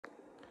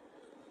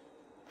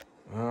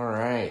All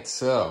right,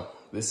 so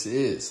this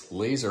is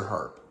Laser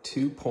Harp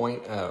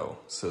 2.0.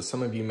 So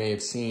some of you may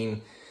have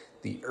seen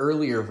the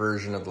earlier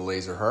version of the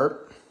Laser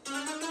Harp.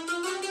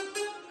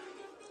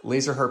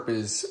 Laser Harp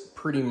is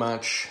pretty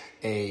much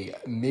a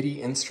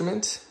MIDI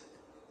instrument.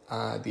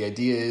 The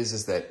idea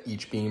is that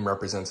each beam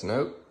represents a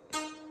note.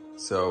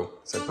 So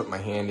as I put my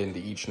hand into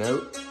each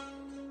note,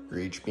 or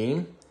each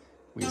beam,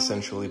 we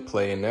essentially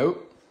play a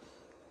note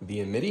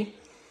via MIDI.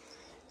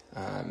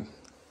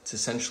 It's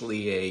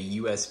essentially a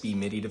USB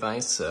MIDI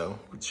device, so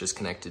it's just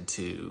connected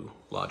to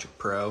Logic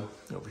Pro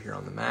over here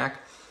on the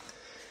Mac.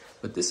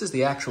 But this is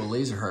the actual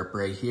Laser Harp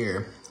right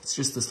here. It's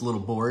just this little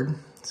board.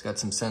 It's got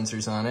some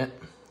sensors on it.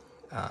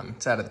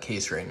 It's out of the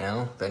case right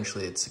now.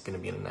 Eventually it's going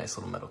to be in a nice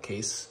little metal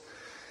case.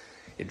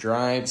 It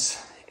drives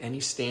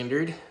any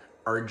standard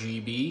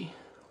RGB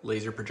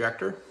laser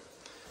projector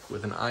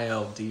with an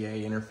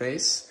ILDA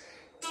interface.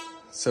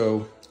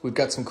 So we've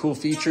got some cool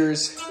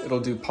features. It'll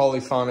do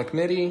polyphonic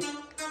MIDI,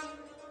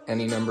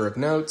 any number of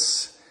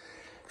notes.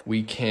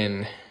 We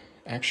can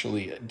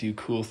actually do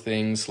cool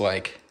things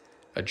like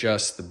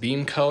adjust the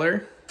beam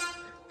color,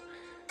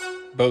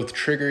 both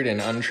triggered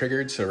and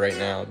untriggered. So right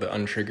now the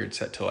untriggered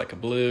set to like a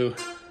blue,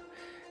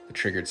 the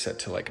triggered set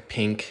to like a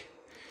pink.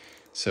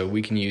 So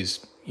we can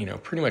use, you know,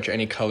 pretty much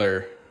any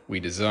color we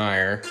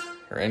desire,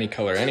 or any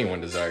color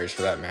anyone desires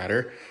for that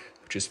matter,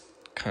 which is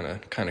kind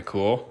of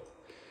cool.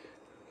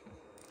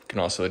 You can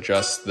also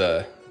adjust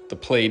the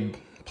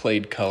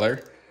played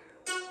color.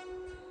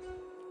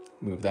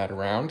 Move that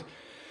around.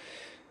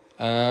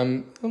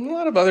 A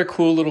lot of other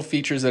cool little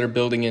features that are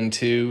building in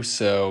too.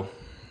 So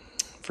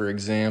for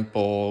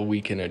example,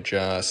 we can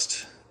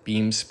adjust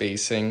beam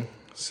spacing.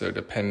 So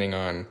depending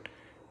on,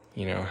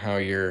 you know, how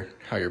you're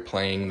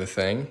playing the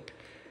thing.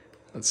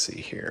 Let's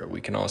see here. We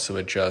can also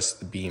adjust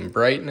the beam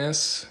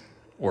brightness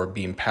or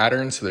beam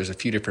pattern. So there's a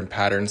few different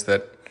patterns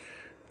that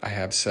I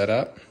have set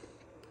up.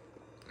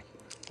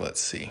 Let's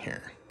see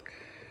here.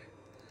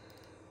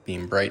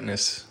 Beam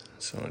brightness.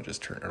 So I'll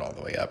just turn it all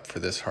the way up for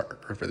this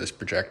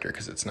projector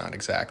because it's not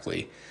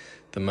exactly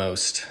the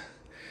most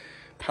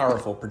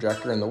powerful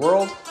projector in the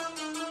world.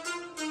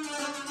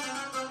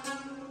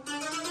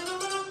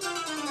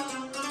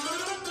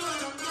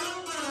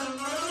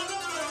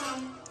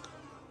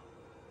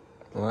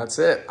 Well, that's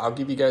it. I'll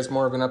give you guys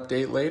more of an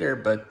update later,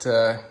 but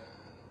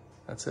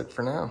that's it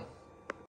for now.